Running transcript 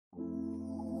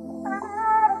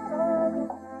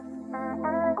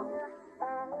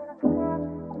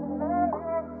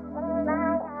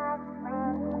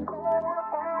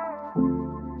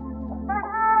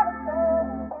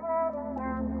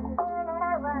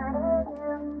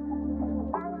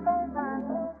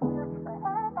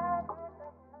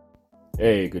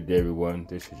Hey, good day, everyone.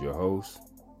 This is your host,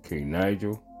 King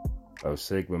Nigel of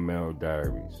Sigma Male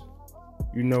Diaries.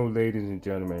 You know, ladies and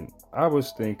gentlemen, I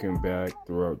was thinking back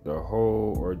throughout the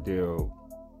whole ordeal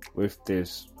with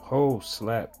this whole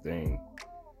slap thing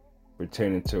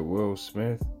pertaining to Will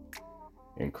Smith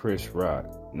and Chris Rock.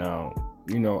 Now,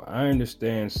 I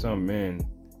understand some men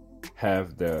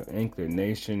have the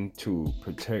inclination to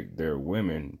protect their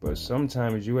women, but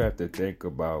sometimes you have to think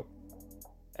about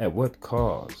at what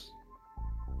cost.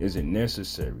 Is it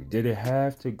necessary? Did it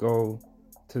have to go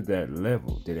to that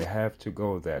level? Did it have to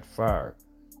go that far?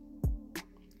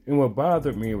 And what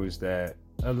bothered me was that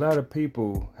a lot of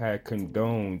people had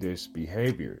condoned this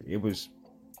behavior. It was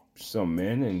some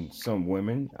men and some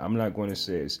women. I'm not going to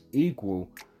say it's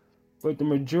equal, but the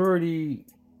majority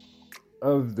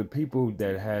of the people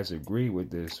that has agreed with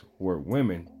this were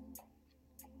women.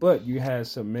 But you had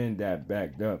some men that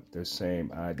backed up the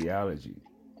same ideology.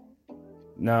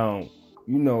 Now,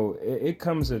 it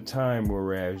comes a time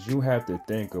whereas you have to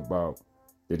think about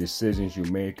the decisions you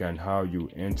make and how you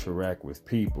interact with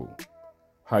people,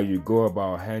 how you go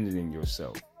about handling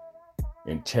yourself,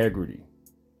 integrity,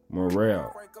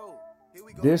 morale,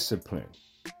 discipline.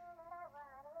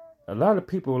 A lot of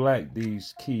people lack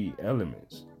these key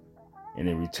elements, and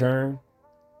in return,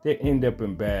 they end up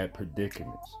in bad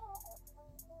predicaments.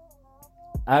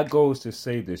 I goes to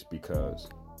say this because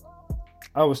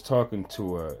I was talking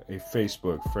to a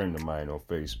Facebook friend of mine on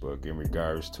Facebook in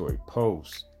regards to a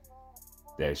post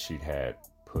that she had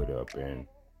put up. And,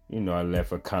 I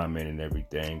left a comment and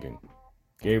everything and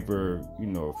gave her,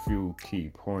 a few key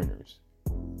pointers.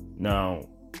 Now,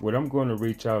 what I'm going to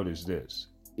reach out is this.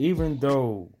 Even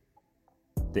though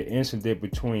the incident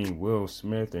between Will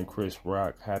Smith and Chris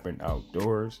Rock happened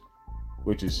outdoors,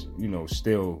 which is,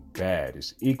 still bad,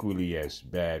 it's equally as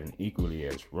bad and equally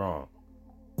as wrong.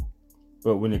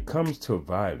 But when it comes to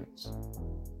violence,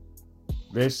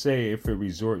 let's say if it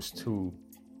resorts to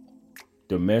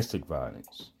domestic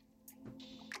violence,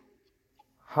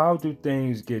 how do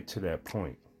things get to that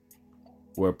point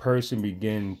where a person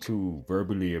begin to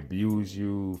verbally abuse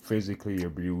you, physically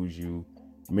abuse you,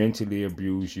 mentally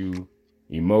abuse you,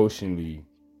 emotionally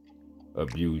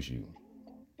abuse you?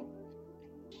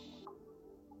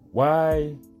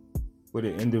 Why would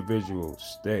an individual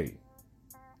stay?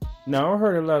 Now, I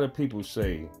heard a lot of people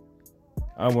say,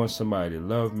 I want somebody to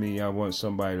love me. I want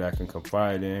somebody that I can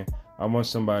confide in. I want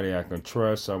somebody I can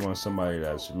trust. I want somebody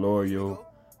that's loyal.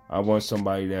 I want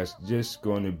somebody that's just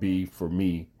going to be for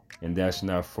me and that's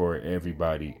not for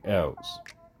everybody else.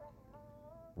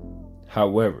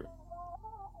 However,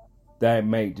 that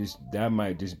might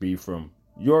just be from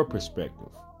your perspective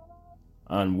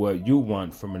on what you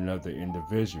want from another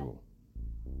individual.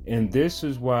 And this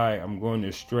is why I'm going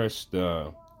to stress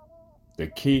the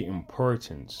key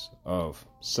importance of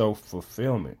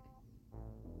self-fulfillment.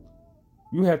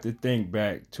 You have to think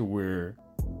back to where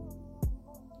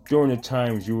during the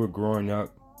times you were growing up,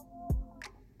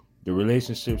 the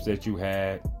relationships that you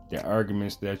had, the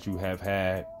arguments that you have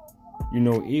had,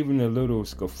 even the little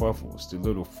scuffles, the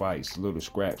little fights, the little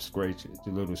scrapes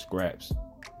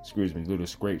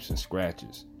and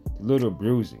scratches, the little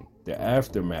bruising, the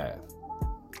aftermath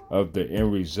of the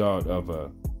end result of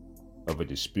a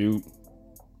dispute,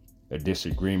 a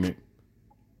disagreement,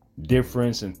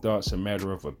 difference in thoughts, a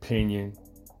matter of opinion.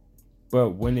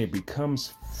 But when it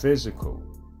becomes physical,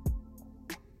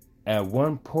 at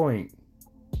one point,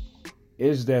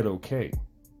 is that okay?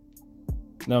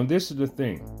 Now, this is the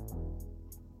thing.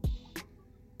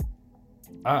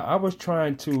 I was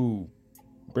trying to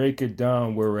break it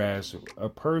down, whereas a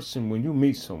person, when you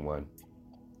meet someone,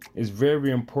 it's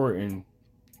very important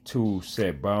to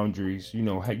set boundaries.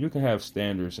 You can have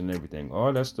standards and everything.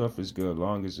 All that stuff is good as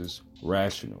long as it's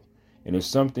rational. And it's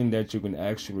something that you can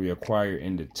actually acquire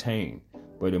and attain.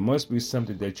 But it must be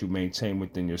something that you maintain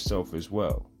within yourself as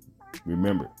well.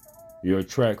 Remember, you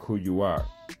attract who you are.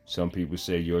 Some people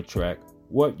say you attract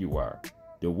what you are.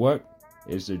 The what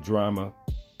is the drama,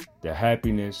 the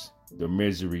happiness, the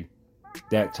misery,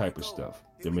 that type of stuff.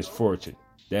 The misfortune,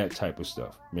 that type of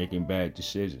stuff. Making bad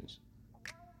decisions.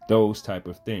 Those type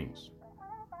of things.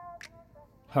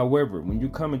 However, when you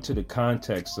come into the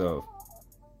context of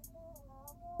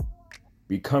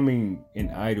becoming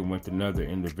an item with another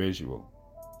individual,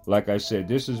 like I said,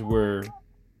 this is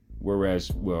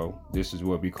this is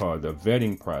what we call the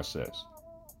vetting process,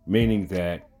 meaning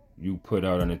that you put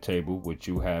out on the table what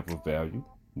you have of value,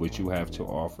 what you have to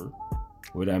offer.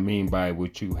 What I mean by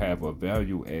what you have of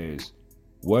value is,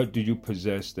 what do you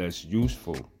possess that's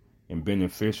useful and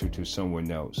beneficial to someone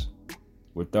else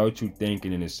without you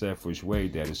thinking in a selfish way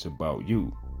that it's about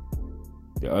you.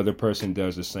 The other person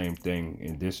does the same thing,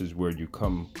 and this is where you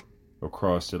come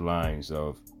across the lines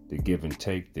of the give and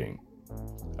take thing.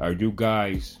 Are you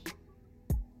guys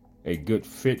a good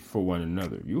fit for one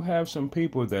another? You have some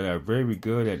people that are very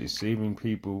good at deceiving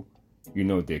people.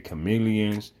 They're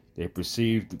chameleons. They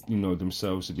perceive,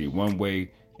 themselves to be one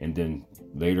way, and then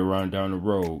later on down the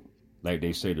road, like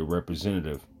they say, the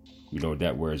representative,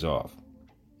 that wears off.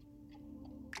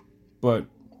 But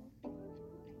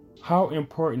how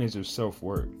important is your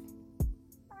self-worth?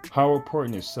 How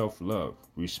important is self-love,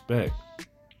 respect?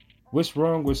 What's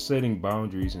wrong with setting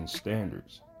boundaries and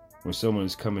standards when someone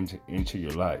is coming into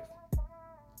your life?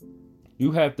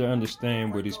 You have to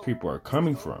understand where these people are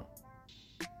coming from.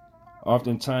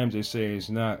 Oftentimes they say it's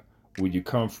not where you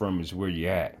come from, it's where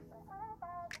you're at.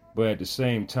 But at the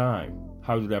same time,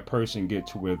 how did that person get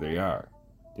to where they are?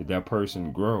 Did that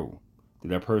person grow?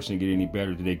 Did that person get any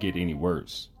better? Did they get any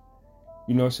worse?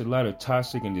 It's a lot of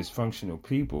toxic and dysfunctional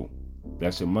people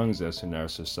that's amongst us in our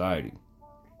society.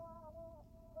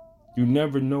 You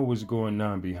never know what's going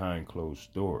on behind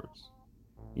closed doors.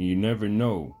 And you never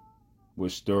know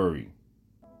what story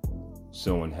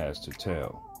someone has to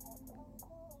tell.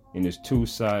 And there's two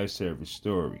sides to every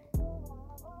story.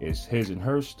 It's his and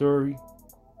her story,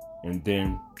 and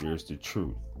then there's the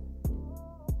truth.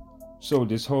 So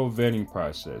this whole vetting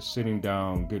process, sitting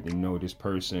down, getting to know this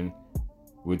person,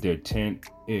 what their intent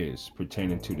is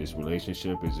pertaining to this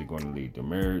relationship. Is it going to lead to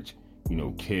marriage?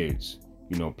 Kids,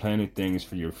 planning things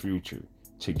for your future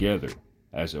together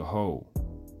as a whole.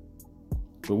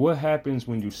 But what happens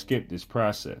when you skip this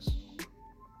process?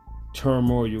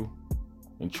 Turmoil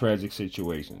and tragic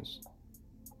situations.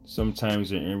 Sometimes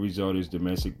the end result is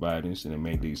domestic violence, and it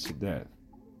may lead to death.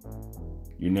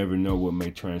 You never know what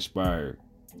may transpire.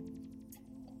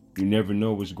 You never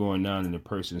know what's going on in a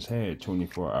person's head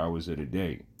 24 hours of the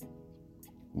day.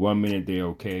 1 minute they're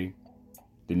okay.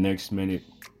 The next minute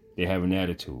they have an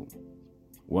attitude.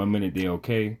 1 minute they're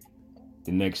okay.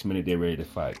 The next minute they're ready to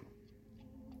fight.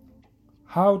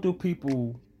 How do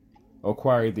people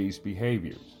acquire these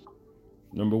behaviors?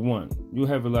 Number one, you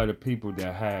have a lot of people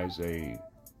that has a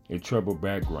troubled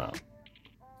background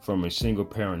from a single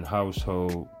parent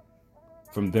household,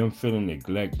 from them feeling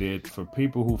neglected, for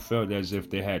people who felt as if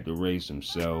they had to raise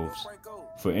themselves,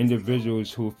 for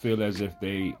individuals who feel as if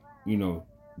they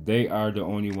are the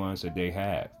only ones that they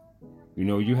have.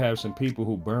 You have some people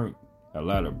who burnt a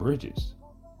lot of bridges.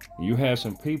 You have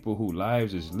some people whose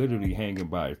lives is literally hanging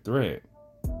by a thread.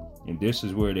 And this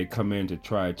is where they come in to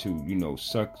try to,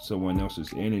 suck someone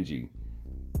else's energy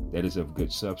that is of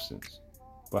good substance.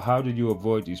 But how do you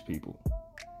avoid these people?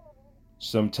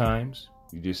 Sometimes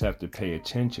you just have to pay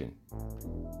attention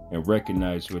and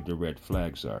recognize what the red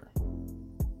flags are.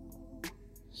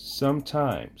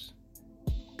 Sometimes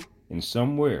and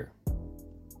somewhere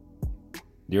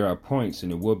there are points,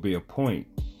 and it will be a point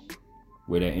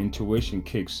where that intuition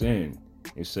kicks in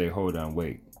and say, hold on,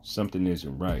 wait, something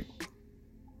isn't right.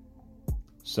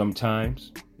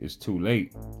 Sometimes it's too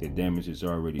late. The damage is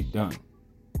already done.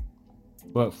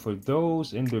 But for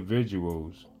those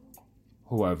individuals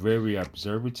who are very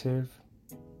observative,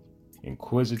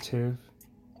 inquisitive,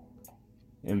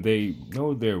 and they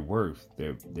know their worth,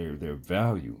 their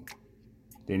value,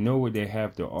 they know what they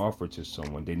have to offer to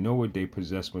someone, they know what they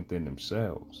possess within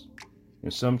themselves.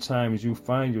 And sometimes you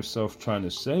find yourself trying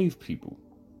to save people.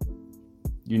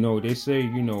 They say,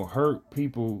 hurt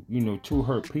people, two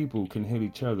hurt people can hit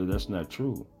each other. That's not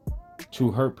true. Two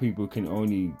hurt people can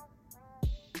only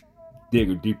dig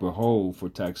a deeper hole for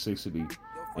toxicity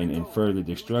and further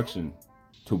destruction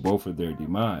to both of their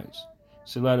demise.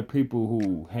 It's a lot of people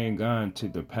who hang on to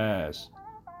the past,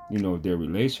 their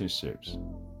relationships.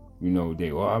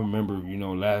 I remember,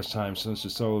 last time so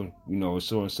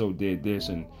and so did this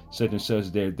and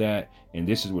such did that, and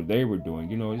this is what they were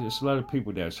doing. It's a lot of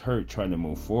people that's hurt trying to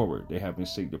move forward. They haven't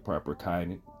sought the proper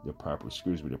guidance, the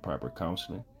proper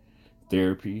counseling,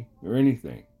 therapy, or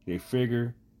anything. They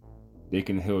figure they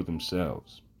can heal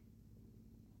themselves.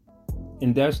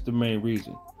 And that's the main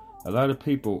reason. A lot of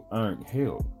people aren't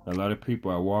healed. A lot of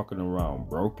people are walking around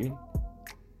broken,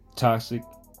 toxic,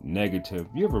 negative.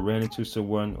 You ever ran into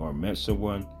someone or met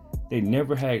someone, they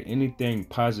never had anything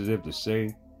positive to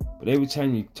say, but every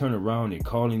time you turn around, they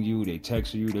calling you, they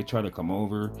texting you, they try to come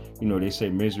over. They say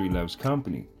misery loves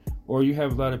company. Or you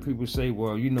have a lot of people say,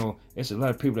 well, it's a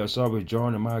lot of people that's always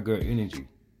drawing on my good energy.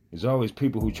 There's always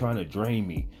people who trying to drain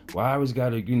me. Well, I always got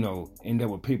to, end up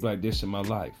with people like this in my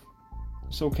life.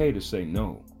 It's okay to say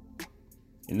no.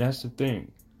 And that's the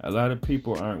thing. A lot of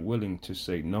people aren't willing to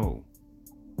say no.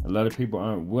 A lot of people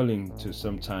aren't willing to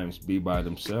sometimes be by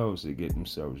themselves to get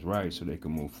themselves right so they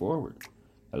can move forward.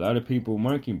 A lot of people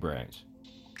monkey branch.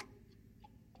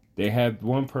 They have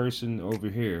one person over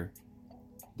here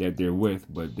that they're with,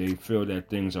 but they feel that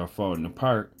things are falling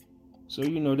apart. So,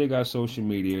 they got social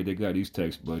media, they got these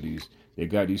text buddies, they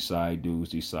got these side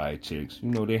dudes, these side chicks.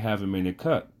 They have them in the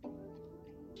cut.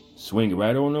 Swing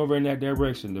right on over in that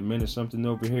direction. The minute something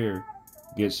over here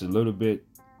gets a little bit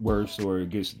worse or it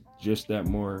gets just that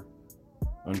more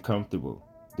uncomfortable,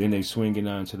 then they swinging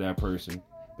on to that person.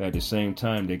 But at the same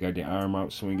time, they got their arm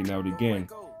out, swinging out again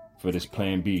for this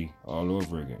plan B all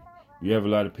over again. You have a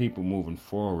lot of people moving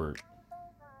forward,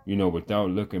 without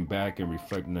looking back and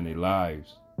reflecting on their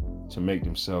lives to make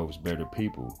themselves better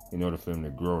people in order for them to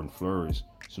grow and flourish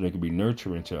so they can be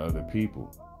nurturing to other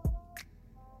people.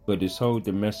 But this whole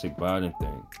domestic violence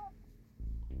thing,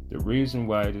 the reason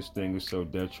why this thing is so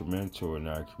detrimental in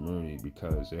our community,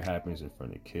 because it happens in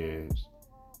front of kids,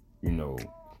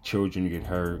 children get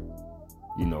hurt,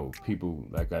 people,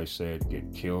 like I said,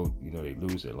 get killed, they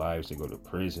lose their lives, they go to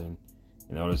prison,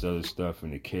 and all this other stuff,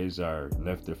 and the kids are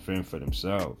left to fend for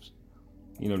themselves.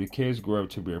 The kids grow up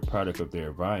to be a product of their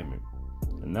environment.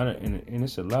 And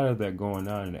it's a lot of that going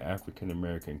on in the African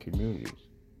American communities.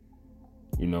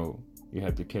 You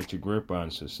have to catch a grip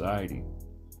on society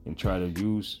and try to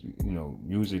use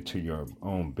it to your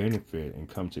own benefit and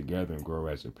come together and grow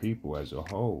as a people, as a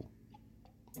whole.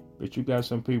 But you got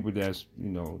some people that's,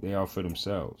 they are for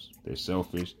themselves. They're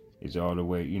selfish. It's all the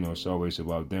way, it's always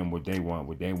about them, what they want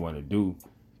to do.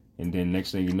 And then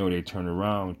next thing you know, they turn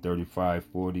around 35,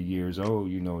 40 years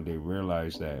old, they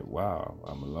realize that, wow,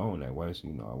 I'm alone. I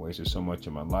wasted so much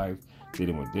of my life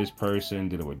dealing with this person,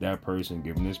 dealing with that person,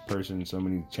 giving this person so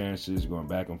many chances, going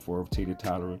back and forth,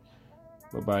 teeter-tottering.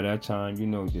 But by that time,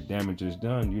 the damage is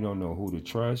done. You don't know who to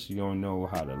trust. You don't know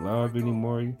how to love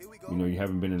anymore. You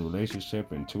haven't been in a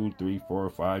relationship in 2, 3, 4,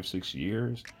 5, 6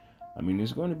 years.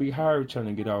 It's going to be hard trying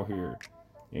to get out here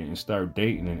and start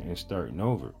dating and starting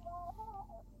over.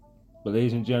 But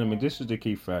ladies and gentlemen, this is the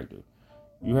key factor.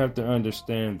 You have to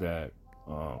understand that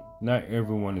not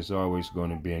everyone is always going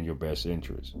to be in your best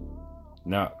interest.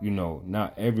 Not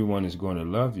everyone is going to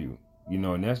love you.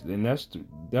 And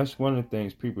that's one of the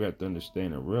things people have to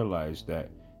understand and realize, that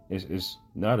it's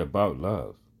not about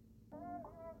love.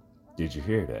 Did you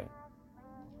hear that?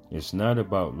 It's not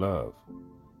about love.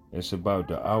 It's about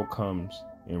the outcomes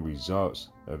and results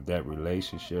of that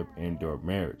relationship and/or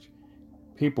marriage.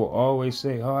 People always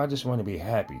say, oh, I just want to be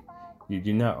happy.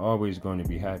 You're not always going to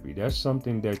be happy. That's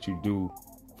something that you do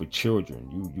for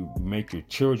children. You make your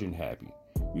children happy.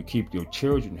 You keep your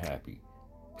children happy.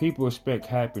 People expect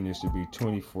happiness to be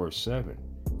 24/7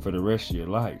 for the rest of your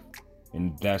life.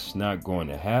 And that's not going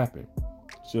to happen.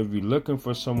 So if you're looking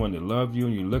for someone to love you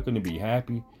and you're looking to be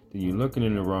happy, then you're looking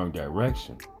in the wrong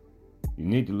direction. You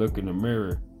need to look in the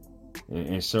mirror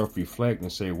and self-reflect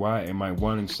and say, why am I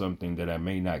wanting something that I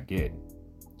may not get?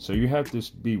 So you have to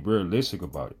be realistic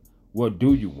about it. What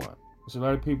do you want? There's a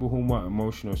lot of people who want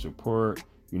emotional support.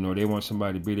 They want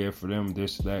somebody to be there for them,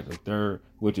 this, that, the third,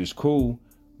 which is cool.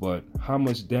 But how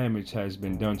much damage has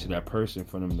been done to that person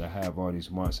for them to have all these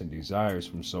wants and desires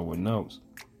from someone else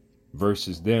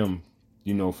versus them,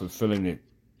 fulfilling it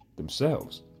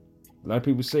themselves? A lot of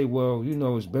people say, well,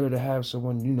 it's better to have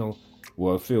someone,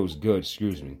 it feels good,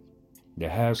 to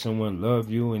have someone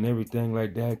love you and everything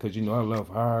like that, because I love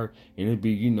hard, and it'd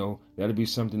be that'll be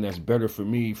something that's better for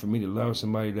me to love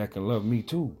somebody that can love me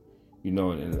too. And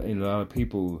a lot of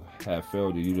people have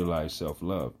failed to utilize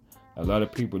self-love. A lot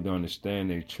of people don't understand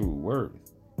their true worth,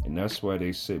 and that's why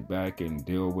they sit back and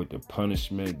deal with the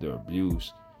punishment, the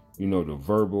abuse, the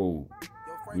verbal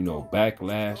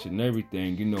backlash and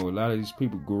everything. A lot of these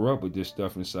people grew up with this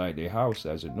stuff inside their house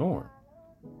as a norm.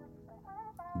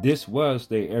 This was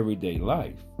their everyday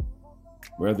life.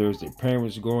 Whether it's their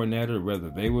parents going at it, or whether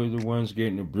they were the ones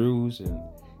getting abused. And,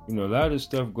 a lot of this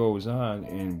stuff goes on.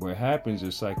 And what happens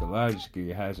is psychologically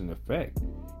it has an effect.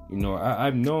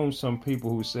 I've known some people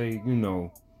who say,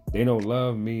 they don't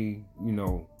love me,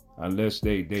 unless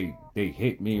they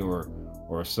hit me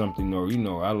or something.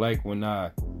 Or, I like when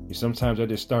sometimes I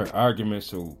just start arguments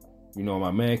so,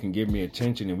 my man can give me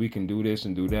attention and we can do this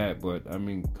and do that. But,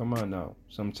 come on now.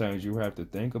 Sometimes you have to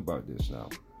think about this now.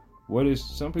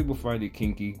 Some people find it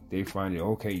kinky. They find it,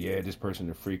 okay, yeah, this person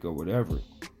a freak or whatever.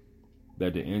 But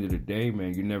at the end of the day,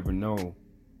 man, you never know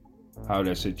how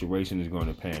that situation is going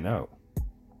to pan out.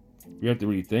 You have to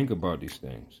really think about these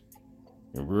things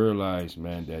and realize,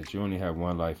 man, that you only have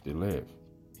one life to live.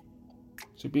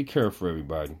 So be careful,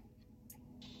 everybody.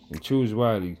 And choose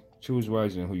wisely. Choose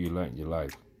wisely in who you let in your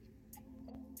life.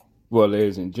 Well,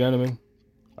 ladies and gentlemen,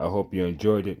 I hope you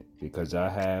enjoyed it, because I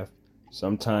have.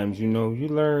 Sometimes, you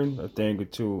learn a thing or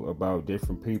two about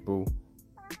different people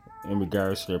in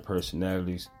regards to their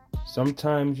personalities.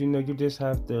 Sometimes, you just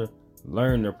have to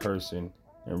learn the person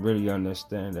and really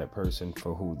understand that person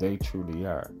for who they truly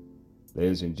are.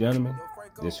 Ladies and gentlemen,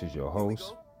 this is your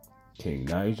host, King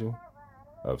Nigel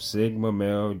of Sigma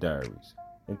Male Diaries.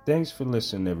 And thanks for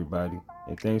listening, everybody.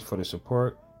 And thanks for the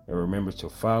support. And remember to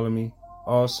follow me.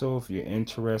 Also, if you're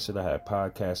interested, I have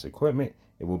podcast equipment.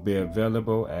 It will be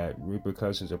available at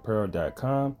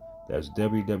repercussionsapparel.com. That's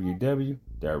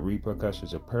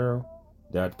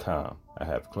www.repercussionsapparel.com. I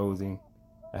have clothing.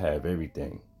 I have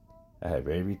everything. I have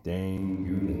everything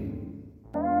you need.